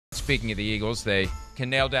speaking of the Eagles, they can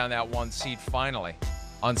nail down that 1 seed finally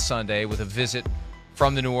on Sunday with a visit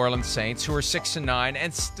from the New Orleans Saints, who are 6-9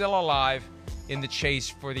 and still alive in the chase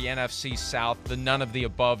for the NFC South, the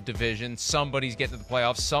none-of-the-above division. Somebody's getting to the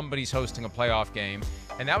playoffs. Somebody's hosting a playoff game.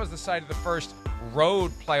 And that was the site of the first road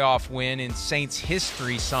playoff win in Saints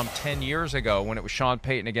history some 10 years ago when it was Sean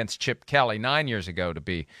Payton against Chip Kelly, 9 years ago to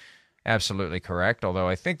be absolutely correct, although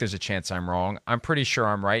I think there's a chance I'm wrong. I'm pretty sure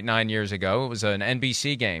I'm right. 9 years ago, it was an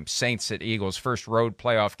NBC game, Saints at Eagles, first road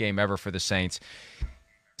playoff game ever for the Saints.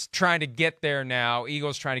 Trying to get there now.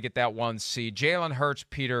 Eagles trying to get that 1 seed. Jalen Hurts,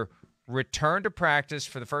 Peter, returned to practice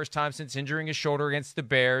for the first time since injuring his shoulder against the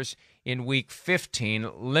Bears in Week 15.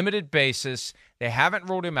 Limited basis. They haven't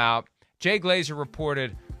ruled him out. Jay Glazer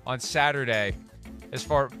reported on Saturday, as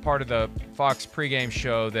part of the Fox pregame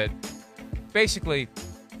show, that basically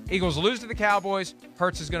Eagles lose to the Cowboys.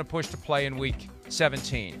 Hurts is going to push to play in Week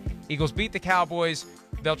 17. Eagles beat the Cowboys.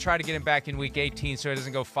 They'll try to get him back in Week 18 so it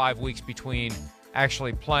doesn't go 5 weeks between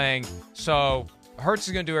actually playing. So Hurts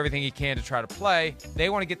is going to do everything he can to try to play. They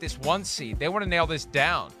want to get this 1 seed. They want to nail this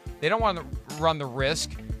down. They don't want to run the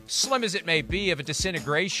risk, slim as it may be, of a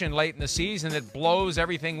disintegration late in the season that blows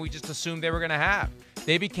everything we just assumed they were going to have.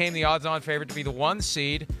 They became the odds-on favorite to be the 1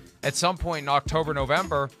 seed at some point in October,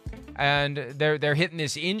 November, and they're hitting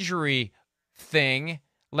this injury thing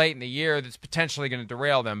late in the year that's potentially going to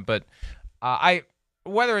derail them. But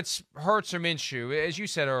whether it's Hurts or Minshew, as you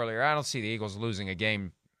said earlier, I don't see the Eagles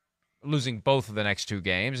losing both of the next 2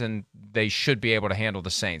 games, and they should be able to handle the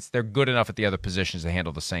Saints. They're good enough at the other positions to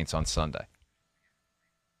handle the Saints on Sunday.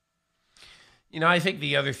 You know, I think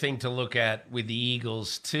the other thing to look at with the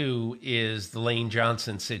Eagles, too, is the Lane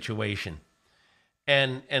Johnson situation.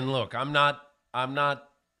 And look, I'm not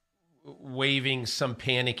waving some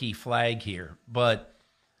panicky flag here, but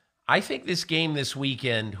I think this game this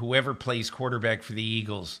weekend, whoever plays quarterback for the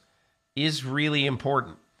Eagles, is really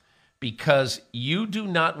important because you do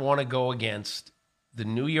not want to go against the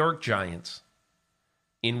New York Giants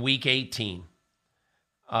in Week 18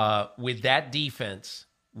 with that defense,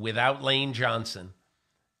 without Lane Johnson,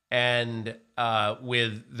 and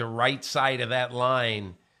with the right side of that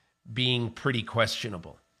line being pretty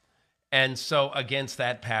questionable. And so against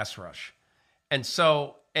that pass rush. And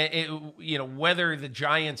so, whether the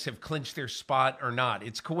Giants have clinched their spot or not,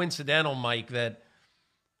 it's coincidental, Mike, that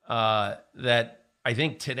I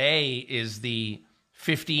think today is the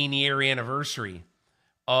 15-year anniversary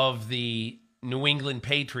of the New England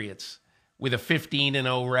Patriots with a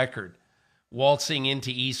 15-0 record, waltzing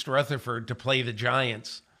into East Rutherford to play the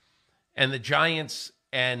Giants. And the Giants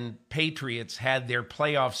and Patriots had their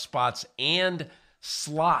playoff spots and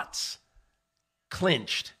slots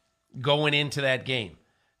clinched going into that game.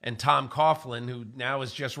 And Tom Coughlin, who now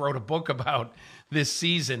has just wrote a book about this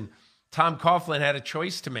season, Tom Coughlin had a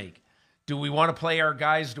choice to make. Do we want to play our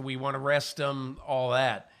guys? Do we want to rest them? All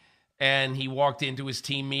that. And he walked into his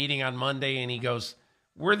team meeting on Monday and he goes,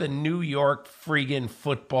 "We're the New York friggin'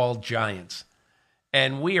 football Giants,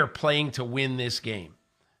 and we are playing to win this game."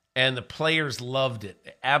 And the players loved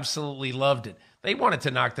it, absolutely loved it. They wanted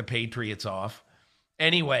to knock the Patriots off.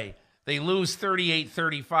 Anyway, they lose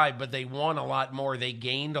 38-35, but they won a lot more. They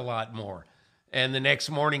gained a lot more. And the next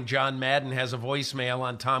morning, John Madden has a voicemail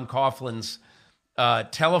on Tom Coughlin's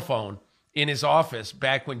telephone in his office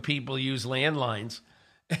back when people used landlines.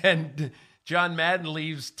 And John Madden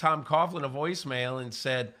leaves Tom Coughlin a voicemail and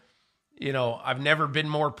said, "I've never been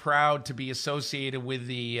more proud to be associated with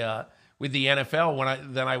the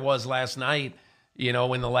NFL than I was last night. In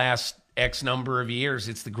the last X number of years,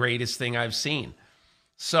 it's the greatest thing I've seen."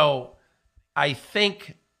 So I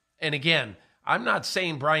think, and again, I'm not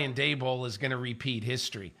saying Brian Daboll is going to repeat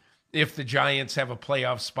history. If the Giants have a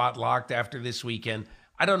playoff spot locked after this weekend,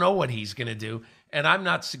 I don't know what he's going to do. And I'm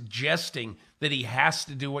not suggesting that he has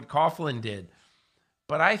to do what Coughlin did.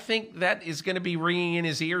 But I think that is going to be ringing in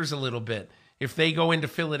his ears a little bit if they go into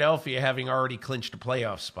Philadelphia having already clinched a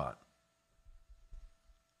playoff spot.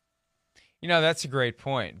 That's a great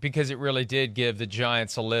point because it really did give the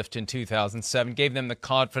Giants a lift in 2007, gave them the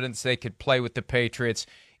confidence they could play with the Patriots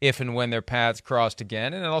if and when their paths crossed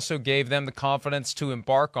again, and it also gave them the confidence to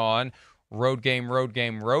embark on road game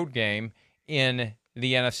in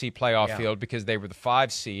the NFC playoff field because they were the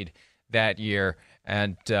 5 seed that year,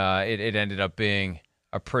 and it ended up being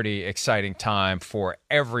a pretty exciting time for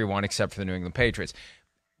everyone except for the New England Patriots.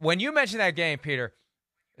 When you mentioned that game, Peter,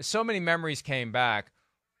 so many memories came back.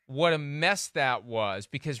 What a mess that was,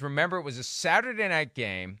 because remember, it was a Saturday night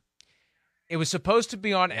game. It was supposed to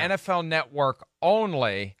be on NFL Network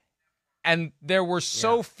only, And there were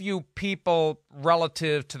so few people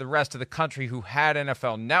relative to the rest of the country who had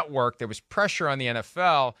NFL Network. There was pressure on the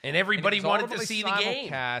NFL. And everybody wanted to see the game.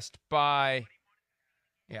 Simulcast by...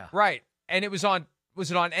 Yeah. Right. And it was on... Was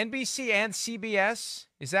it on NBC and CBS?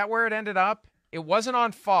 Is that where it ended up? It wasn't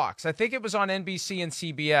on Fox. I think it was on NBC and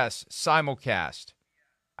CBS simulcast.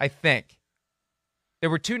 I think. There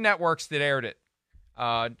were two networks that aired it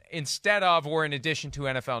instead of or in addition to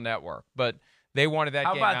NFL Network. But they wanted that game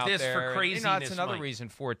out there. How about this for craziness, that's another Mike? reason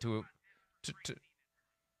for it to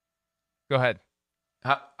Go ahead.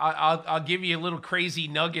 I'll give you a little crazy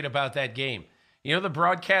nugget about that game. You know the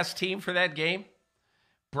broadcast team for that game?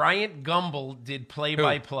 Bryant Gumbel did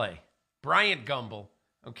play-by-play. Bryant Gumbel,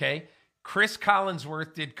 okay? Chris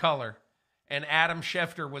Collinsworth did color, and Adam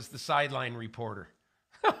Schefter was the sideline reporter.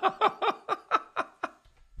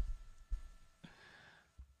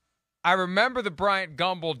 I remember the Bryant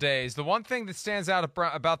Gumbel days. The one thing that stands out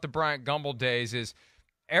about the Bryant Gumbel days is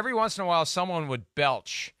every once in a while someone would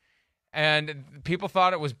belch. And people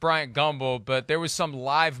thought it was Bryant Gumbel, but there was some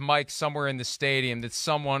live mic somewhere in the stadium that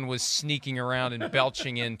someone was sneaking around and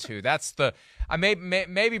belching into. That's the...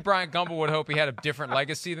 maybe Bryant Gumbel would hope he had a different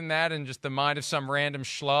legacy than that and just the mind of some random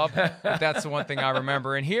schlub. But that's the one thing I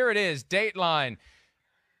remember. And here it is, Dateline.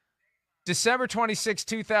 December 26,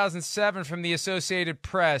 2007 from the Associated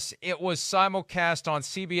Press. It was simulcast on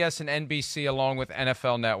CBS and NBC along with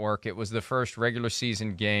NFL Network. It was the first regular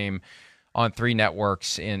season game on 3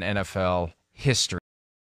 networks in NFL history.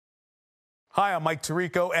 Hi, I'm Mike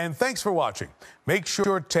Tirico, and thanks for watching. Make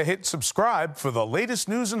sure to hit subscribe for the latest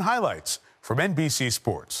news and highlights from NBC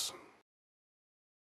Sports.